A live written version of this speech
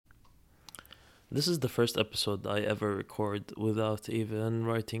This is the first episode I ever record without even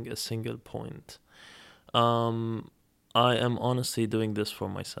writing a single point. Um, I am honestly doing this for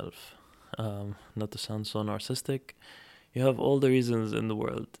myself. Not to sound so narcissistic, you have all the reasons in the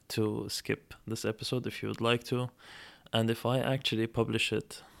world to skip this episode if you would like to. And if I actually publish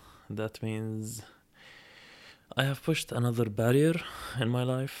it, that means I have pushed another barrier in my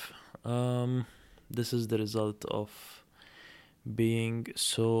life. Um, this is the result of being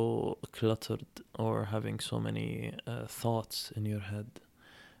so cluttered or having so many thoughts in your head,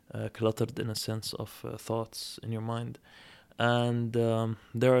 cluttered in a sense of thoughts in your mind. And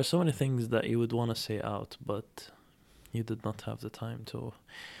there are so many things that you would want to say out, but you did not have the time to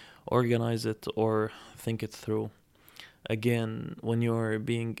organize it or think it through. Again, when you're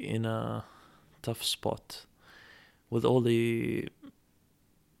being in a tough spot with all the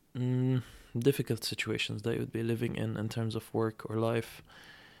mm, difficult situations that you would be living in terms of work or life,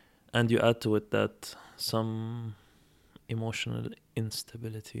 and you add to it that some emotional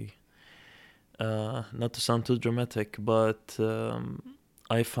instability. Not to sound too dramatic, but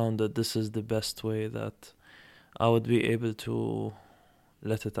I found that this is the best way that I would be able to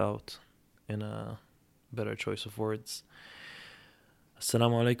let it out in a better choice of words.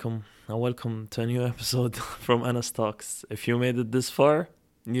 Assalamu alaikum and welcome to a new episode from Anas Talks. If you made it this far,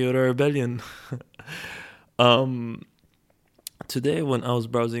 you're a rebellion. um, Today, when I was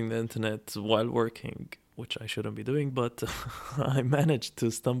browsing the internet while working, which I shouldn't be doing, but I managed to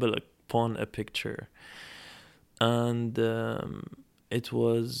stumble upon a picture, and it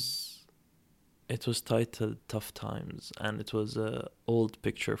was it was titled "Tough Times," and it was a old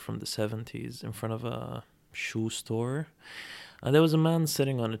picture from the 70s in front of a shoe store, and there was a man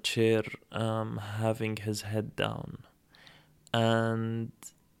sitting on a chair, having his head down, and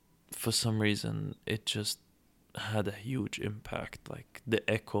for some reason, it just had a huge impact. Like the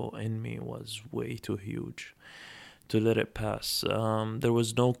echo in me was way too huge to let it pass. There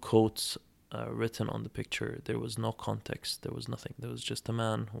was no quotes written on the picture. There was no context. There was nothing. There was just a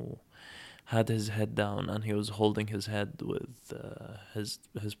man who had his head down and he was holding his head with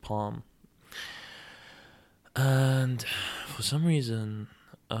his palm. And for some reason,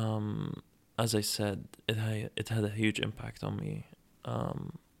 as I said, it had a huge impact on me.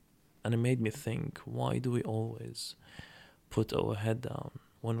 And it made me think, why do we always put our head down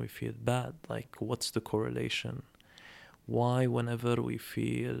when we feel bad? Like, what's the correlation? Why, whenever we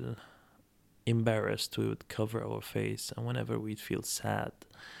feel embarrassed, we would cover our face, and whenever we feel sad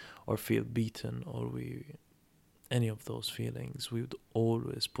or feel beaten or any of those feelings, we would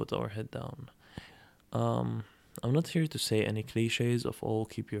always put our head down. I'm not here to say any cliches of, oh,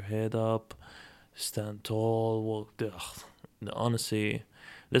 keep your head up, stand tall, walk. Honestly,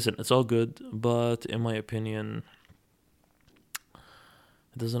 listen, it's all good, but in my opinion,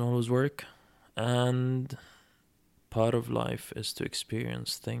 it doesn't always work. And part of life is to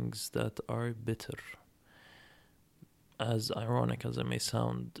experience things that are bitter. As ironic as it may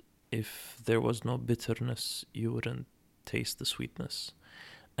sound, if there was no bitterness, you wouldn't taste the sweetness.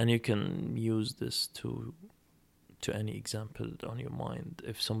 And you can use this to any example on your mind.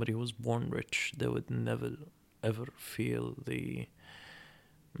 If somebody was born rich, they would never ever feel the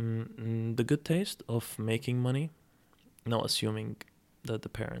good taste of making money. Now, assuming that the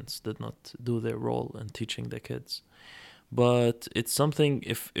parents did not do their role in teaching their kids, but it's something,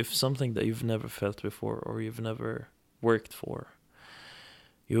 if something that you've never felt before or you've never worked for,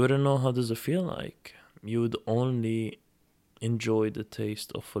 you wouldn't know how does it feel like. You would only enjoy the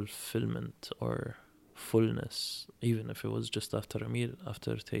taste of fulfillment or fullness, even if it was just after a meal,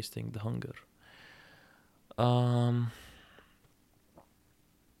 after tasting the hunger. Um,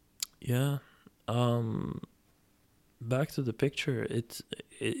 yeah. Um, Back to the picture.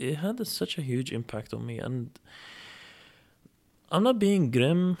 It had such a huge impact on me, and I'm not being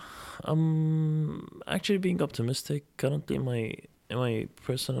grim. I'm actually being optimistic. Currently, in my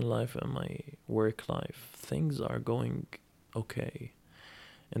personal life and my work life, things are going okay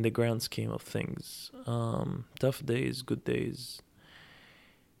in the grand scheme of things. Tough days, good days.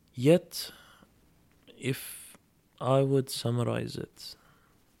 Yet, if I would summarize it,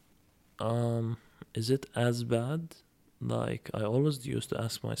 um, is it as bad? Like, I always used to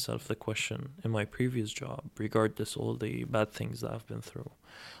ask myself the question in my previous job, regardless all the bad things that I've been through.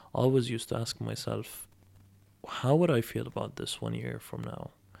 I always used to ask myself, how would I feel about this 1 year from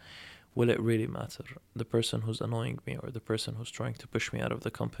now? Will it really matter? The person who's annoying me, or the person who's trying to push me out of the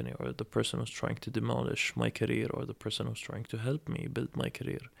company, or the person who's trying to demolish my career, or the person who's trying to help me build my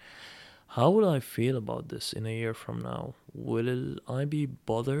career. How will I feel about this in a year from now? Will I be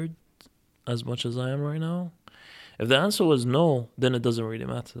bothered as much as I am right now? If the answer was no, then it doesn't really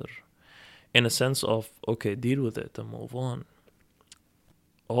matter. in a sense of, okay, deal with it and move on.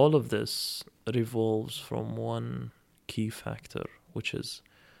 All of this revolves from one key factor, which is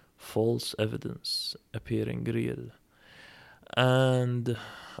false evidence appearing real. And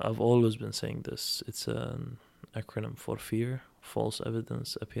I've always been saying this. It's an acronym for fear, false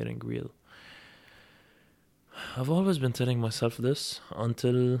evidence appearing real. I've always been telling myself this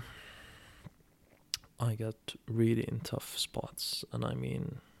until I got really in tough spots. And I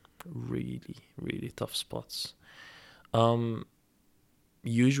mean really, really tough spots.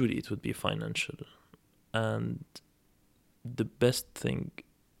 Usually it would be financial. And the best thing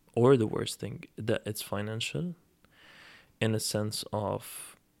or the worst thing that it's financial, in a sense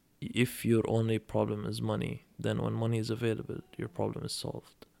of, if your only problem is money, then when money is available, your problem is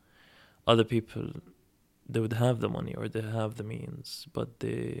solved. Other people, they would have the money or they have the means, but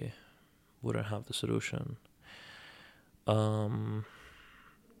they wouldn't have the solution. I'm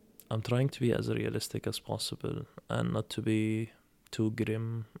trying to be as realistic as possible and not to be too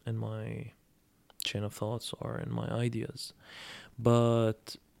grim in my chain of thoughts or in my ideas.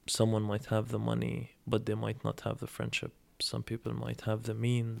 But someone might have the money, but they might not have the friendship. Some people might have the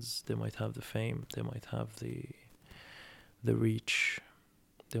means, they might have the fame, they might have the reach,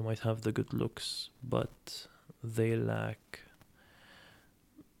 they might have the good looks, but they lack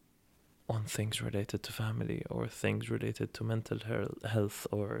on things related to family or things related to mental health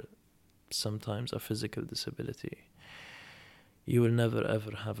or sometimes a physical disability. You will never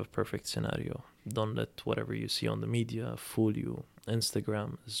ever have a perfect scenario. Don't let whatever you see on the media fool you.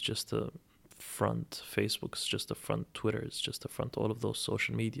 Instagram is just a front, Facebook is just a front, Twitter is just a front, all of those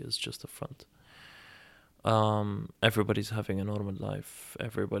social media is just a front. Everybody's having a normal life.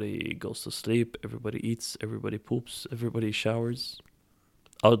 Everybody goes to sleep, everybody eats, everybody poops, everybody showers.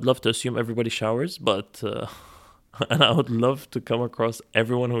 I would love to assume everybody showers, but and I would love to come across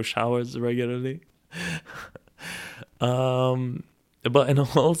everyone who showers regularly. But in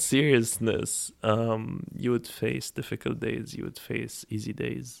all seriousness, you would face difficult days, you would face easy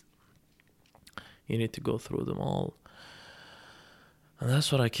days. You need to go through them all. And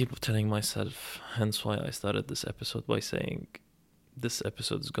that's what I keep telling myself. Hence why I started this episode by saying this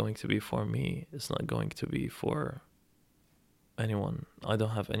episode is going to be for me. It's not going to be for anyone. I don't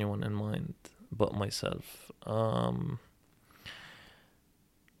have anyone in mind but myself. Oh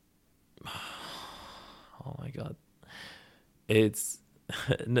my God. It's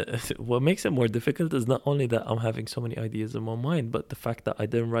what makes it more difficult is not only that I'm having so many ideas in my mind, but the fact that I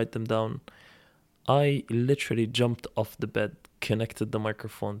didn't write them down. I literally jumped off the bed, connected the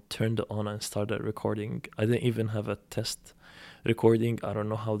microphone, turned it on, and started recording. I didn't even have a test recording. I don't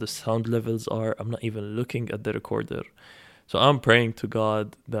know how the sound levels are. I'm not even looking at the recorder. So I'm praying to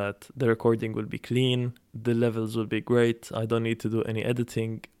God that the recording will be clean, the levels will be great. I don't need to do any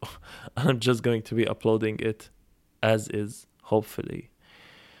editing. I'm just going to be uploading it as is, hopefully.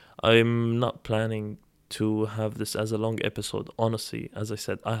 I'm not planning to have this as a long episode. Honestly, as I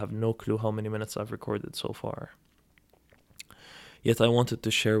said, I have no clue how many minutes I've recorded so far. Yet I wanted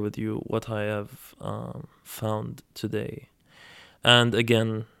to share with you what I have found today. And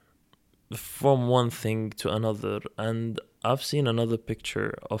again, from one thing to another, and I've seen another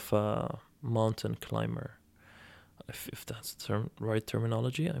picture of a mountain climber. If that's the right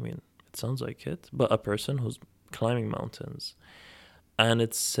terminology, I mean, it sounds like it. But a person who's climbing mountains. And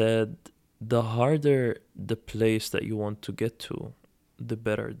it said, the harder the place that you want to get to, the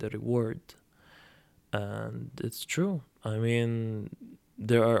better the reward. And it's true. I mean,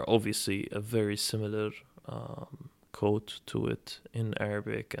 there are obviously a very similar quote to it in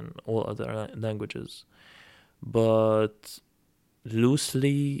Arabic and all other languages. But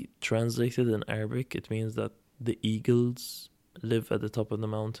loosely translated in Arabic, it means that the eagles live at the top of the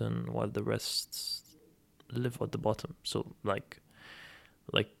mountain while the rest live at the bottom. So like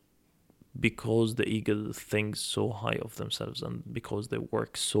because the eagle thinks so high of themselves and because they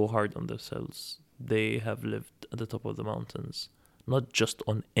work so hard on themselves, they have lived at the top of the mountains, not just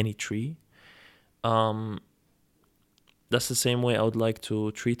on any tree. That's the same way I would like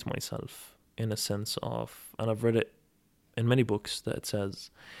to treat myself, in a sense of, and I've read it in many books, that it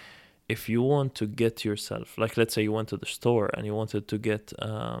says, if you want to get yourself, like let's say you went to the store and you wanted to get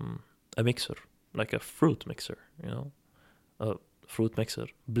a mixer, like a fruit mixer, a fruit mixer,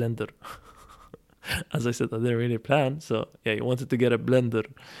 blender. As I said, I didn't really plan. So yeah, you wanted to get a blender.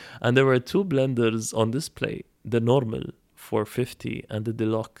 And there were two blenders on display, the normal for 50 and the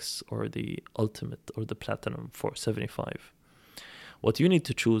deluxe or the ultimate or the platinum for 75. What you need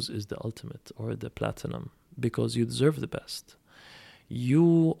to choose is the ultimate or the platinum because you deserve the best.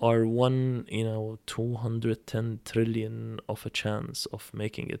 You are one, 210 trillion of a chance of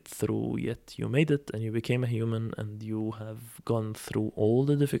making it through, yet you made it and you became a human and you have gone through all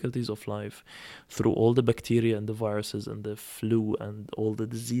the difficulties of life, through all the bacteria and the viruses and the flu and all the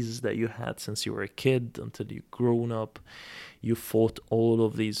diseases that you had since you were a kid until you grown up. You fought all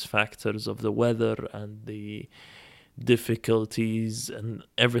of these factors of the weather and the difficulties and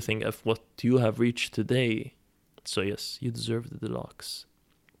everything of what you have reached today. So yes, you deserve the deluxe.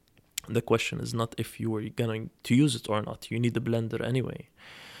 The question is not if you were going to use it or not. You need the blender anyway.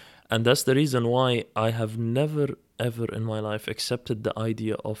 And that's the reason why I have never ever in my life accepted the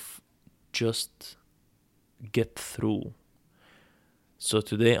idea of just get through. So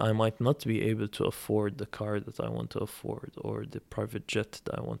today I might not be able to afford the car that I want to afford or the private jet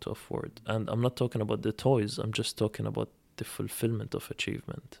that I want to afford. And I'm not talking about the toys, I'm just talking about the fulfillment of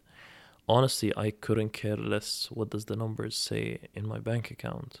achievement. Honestly, I couldn't care less what does the numbers say in my bank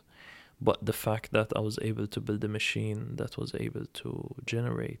account. But the fact that I was able to build a machine that was able to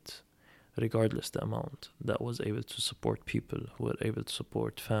generate, regardless the amount, that was able to support people, who were able to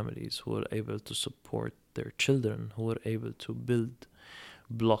support families, who were able to support their children, who were able to build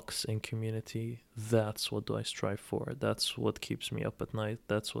blocks in community, that's what do I strive for. That's what keeps me up at night.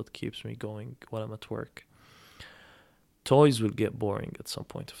 That's what keeps me going while I'm at work. Toys will get boring at some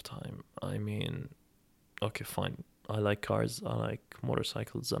point of time. I mean, okay, fine. I like cars, I like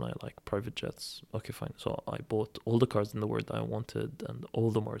motorcycles, and I like private jets. Okay, fine. So I bought all the cars in the world I wanted and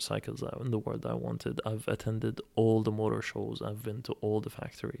all the motorcycles in the world I wanted. I've attended all the motor shows. I've been to all the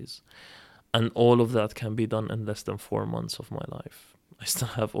factories. And all of that can be done in less than 4 months of my life. I still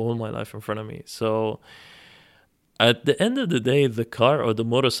have all my life in front of me. So at the end of the day, the car or the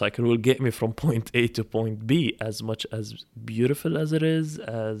motorcycle will get me from point A to point B, as much as beautiful as it is,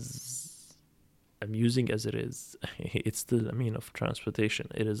 as amusing as it is. It's still a mean of transportation.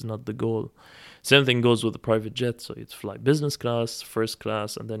 It is not the goal. Same thing goes with the private jet. So you'd fly business class, first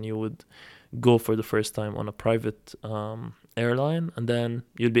class, and then you would go for the first time on a private airline, and then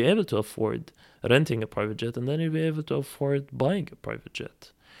you'll be able to afford renting a private jet, and then you'll be able to afford buying a private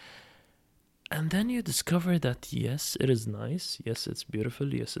jet. And then you discover that yes, it is nice, yes, it's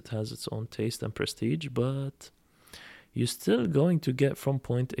beautiful, yes, it has its own taste and prestige, but you're still going to get from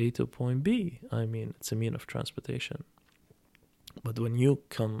point A to point B. I mean, it's a mean of transportation. But when you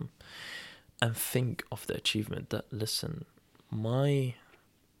come and think of the achievement that, listen, my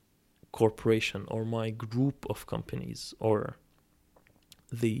corporation or my group of companies or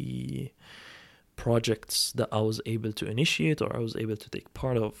the projects that I was able to initiate or I was able to take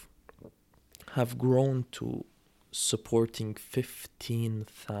part of have grown to supporting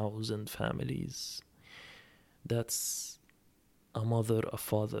 15,000 families. That's a mother, a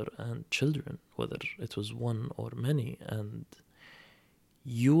father, and children, whether it was one or many, and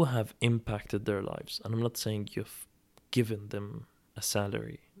you have impacted their lives. And I'm not saying you've given them a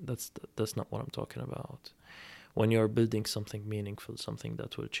salary. That's not what I'm talking about. When you're building something meaningful, something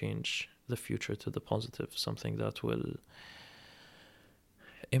that will change the future to the positive, something that will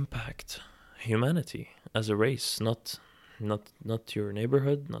impact humanity as a race, not your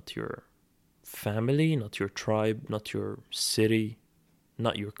neighborhood, not your family, not your tribe, not your city,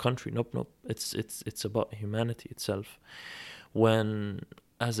 not your country. Nope. It's about humanity itself. When,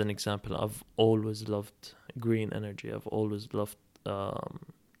 as an example, I've always loved green energy. I've always loved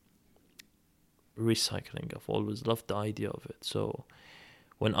recycling. I've always loved the idea of it. So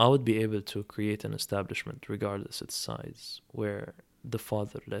when I would be able to create an establishment, regardless its size, where the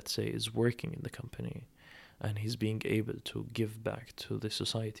father, let's say, is working in the company and he's being able to give back to the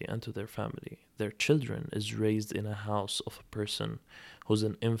society and to their family, their children is raised in a house of a person who's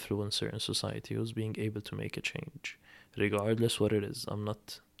an influencer in society, who's being able to make a change, regardless what it is. I'm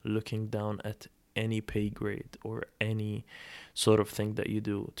not looking down at any pay grade or any sort of thing that you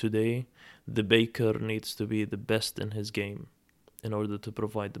do. Today, the baker needs to be the best in his game in order to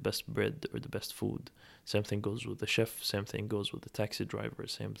provide the best bread or the best food. Same thing goes with the chef, same thing goes with the taxi driver,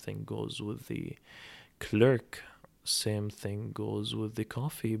 same thing goes with the clerk, same thing goes with the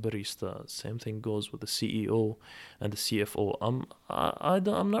coffee barista, same thing goes with the CEO and the CFO.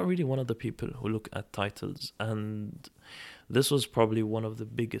 I'm not really one of the people who look at titles, and this was probably one of the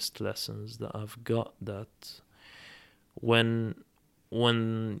biggest lessons that I've got, that when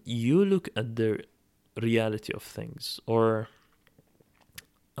you look at the reality of things, or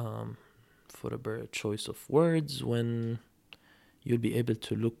for a better choice of words, when you'll be able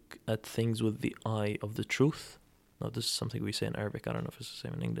to look at things with the eye of the truth. Now, this is something we say in Arabic. I don't know if it's the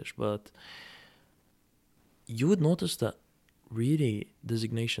same in English, but you would notice that really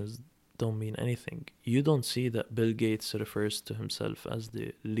designations don't mean anything. You don't see that Bill Gates refers to himself as the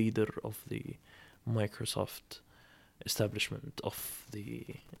leader of the Microsoft establishment of the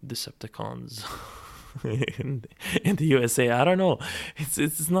Decepticons in the USA. I don't know.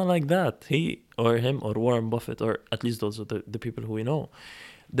 It's not like that. He or him or Warren Buffett, or at least those are the people who we know.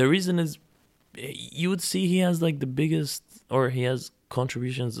 The reason is you would see he has like the biggest, or he has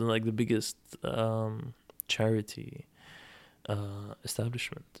contributions in like the biggest charity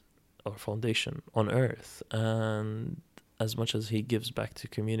establishment or foundation on earth, and as much as he gives back to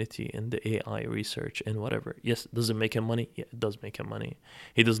community in the AI research and whatever, yes, does it make him money? Yeah, it does make him money.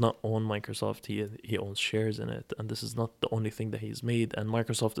 He does not own Microsoft. He owns shares in it, and this is not the only thing that he's made. And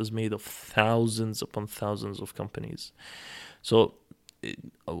Microsoft is made of thousands upon thousands of companies. So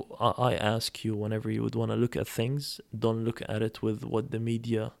I ask you, whenever you would want to look at things, don't look at it with what the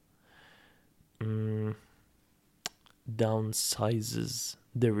media downsizes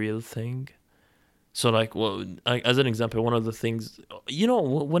the real thing. So like, well, as an example, one of the things,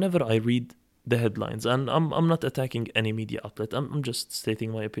 whenever I read the headlines, and I'm not attacking any media outlet, I'm just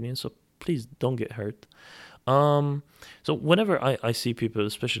stating my opinion, so please don't get hurt. So whenever I see people,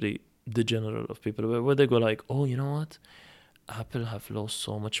 especially the general of people, where they go like, oh, you know what, Apple have lost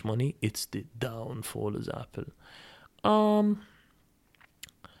so much money, it's the downfall is Apple.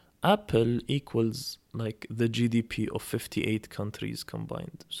 Apple equals like the GDP of 58 countries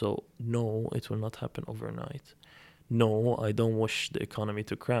combined. So no, it will not happen overnight. No, I don't wish the economy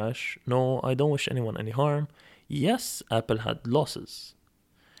to crash. No, I don't wish anyone any harm. Yes, Apple had losses.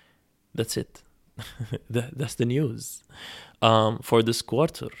 That's it. That's the news. For this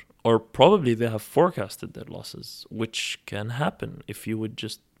quarter, or probably they have forecasted their losses, which can happen if you would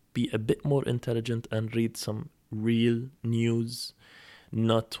just be a bit more intelligent and read some real news,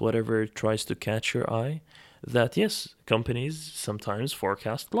 not whatever tries to catch your eye. That yes, companies sometimes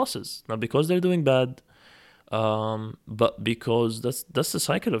forecast losses, not because they're doing bad, but because that's the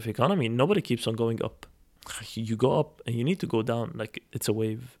cycle of economy. Nobody keeps on going up. You go up and you need to go down, like it's a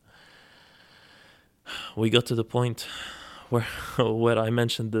wave. We got to the point where where I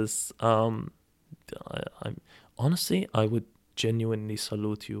mentioned this. I'm honestly, I would genuinely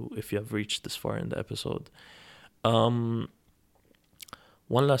salute you if you have reached this far in the episode. One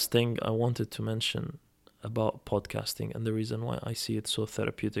last thing I wanted to mention about podcasting, and the reason why I see it so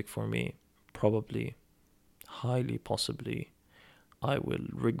therapeutic for me, probably, highly possibly, I will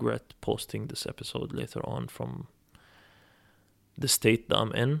regret posting this episode later on from the state that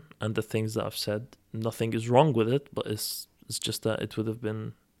I'm in and the things that I've said. Nothing is wrong with it, but it's just that it would have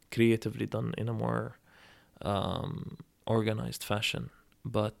been creatively done in a more organized fashion.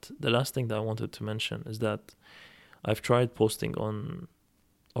 But the last thing that I wanted to mention is that I've tried posting on,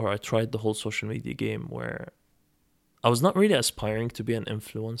 or I tried the whole social media game where I was not really aspiring to be an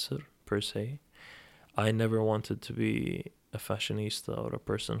influencer per se. I never wanted to be a fashionista or a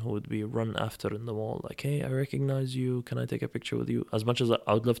person who would be run after in the mall, like, hey, I recognize you, can I take a picture with you? As much as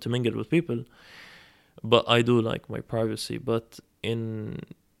I would love to mingle with people, but I do like my privacy. But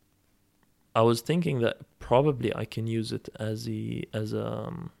I was thinking that probably I can use it as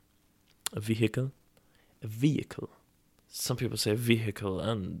a vehicle. A vehicle. Some people say vehicle,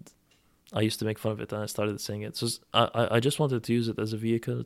 and I used to make fun of it, and I started saying it. So I just wanted to use it as a vehicle